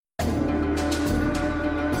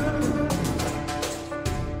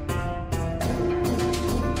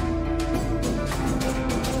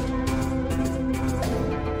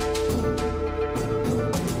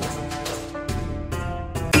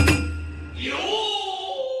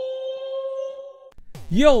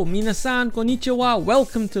Yo, minasan, konnichiwa.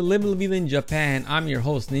 Welcome to Live La Vida in Japan. I'm your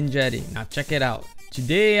host, Ninja Eddie. Now check it out.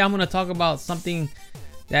 Today I'm going to talk about something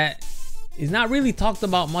that is not really talked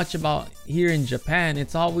about much about here in Japan.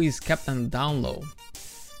 It's always kept on the down low.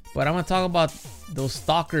 But I'm going to talk about those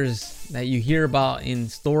stalkers that you hear about in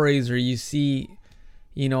stories or you see,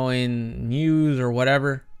 in news or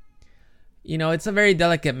whatever. It's a very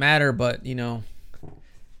delicate matter, but, I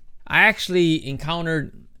actually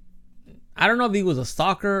encountered, I don't know if he was a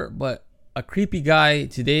stalker, but a creepy guy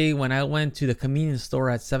today when I went to the convenience store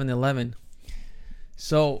at 7-Eleven.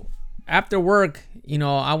 So after work,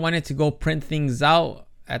 I wanted to go print things out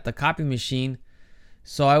at the copy machine.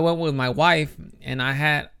 So I went with my wife and I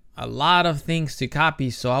had a lot of things to copy.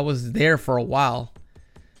 So I was there for a while.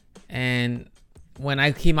 And when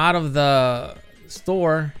I came out of the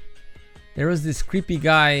store, there was this creepy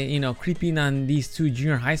guy, creeping on these two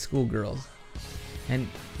junior high school girls. And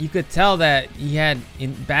you could tell that he had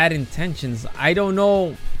bad intentions. I don't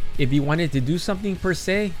know if he wanted to do something per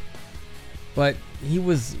se, but he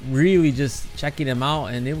was really just checking them out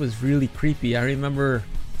and it was really creepy. I remember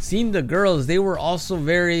seeing the girls. They were also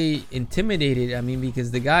very intimidated.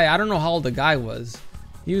 Because the guy, I don't know how old the guy was.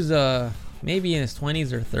 He was maybe in his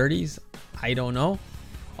 20s or 30s. I don't know.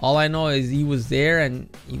 All I know is he was there and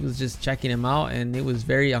he was just checking him out and it was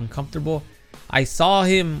very uncomfortable. I saw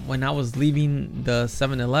him when I was leaving the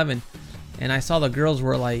 7-Eleven and I saw the girls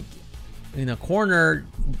were like in a corner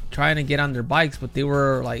trying to get on their bikes, but they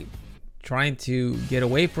were like trying to get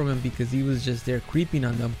away from him because he was just there creeping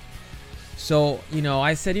on them. So,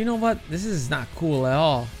 I said, you know what? This is not cool at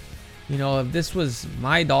all. If this was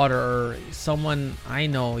my daughter or someone I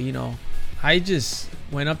know, I just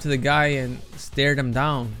went up to the guy and stared him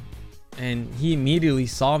down. And he immediately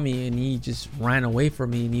saw me and he just ran away from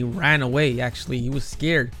me. And he ran away, actually. He was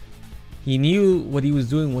scared. He knew what he was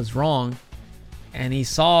doing was wrong. And he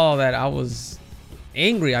saw that I was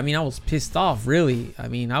angry. I was pissed off, really. I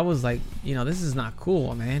was like, this is not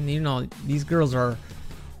cool, man. These girls are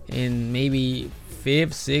in maybe 5th,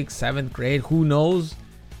 6th, 7th grade. Who knows?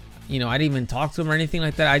 I didn't even talk to him or anything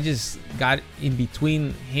like that. I just got in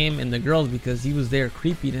between him and the girls because he was there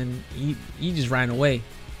creeping and he just ran away.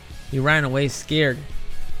 He ran away scared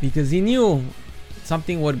because he knew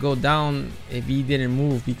something would go down if he didn't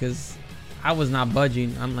move because I was not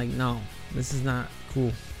budging. I'm like, no, this is not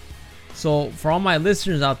cool. So for all my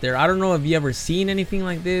listeners out there, I don't know if you ever seen anything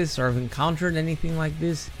like this or have encountered anything like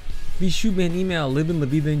this. Please shoot me an email,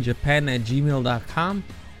 livinglavidainjapan@gmail.com.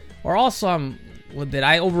 Or also, did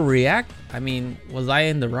I overreact? Was I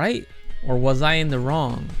in the right or was I in the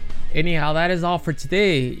wrong? Anyhow, that is all for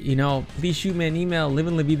today. Please shoot me an email,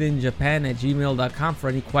 livinglavidainjapan@gmail.com for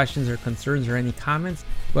any questions or concerns or any comments.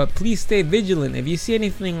 But please stay vigilant. If you see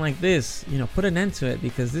anything like this, put an end to it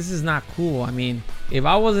because this is not cool. If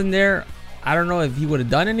I wasn't there, I don't know if he would have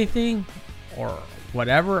done anything or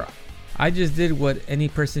whatever. I just did what any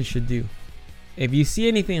person should do. If you see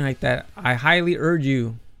anything like that, I highly urge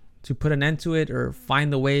you to put an end to it or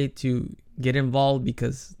find a way to get involved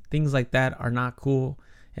because things like that are not cool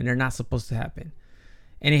and they're not supposed to happen.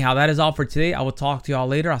 Anyhow, that is all for today. I will talk to y'all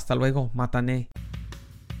later. Hasta luego. Matane.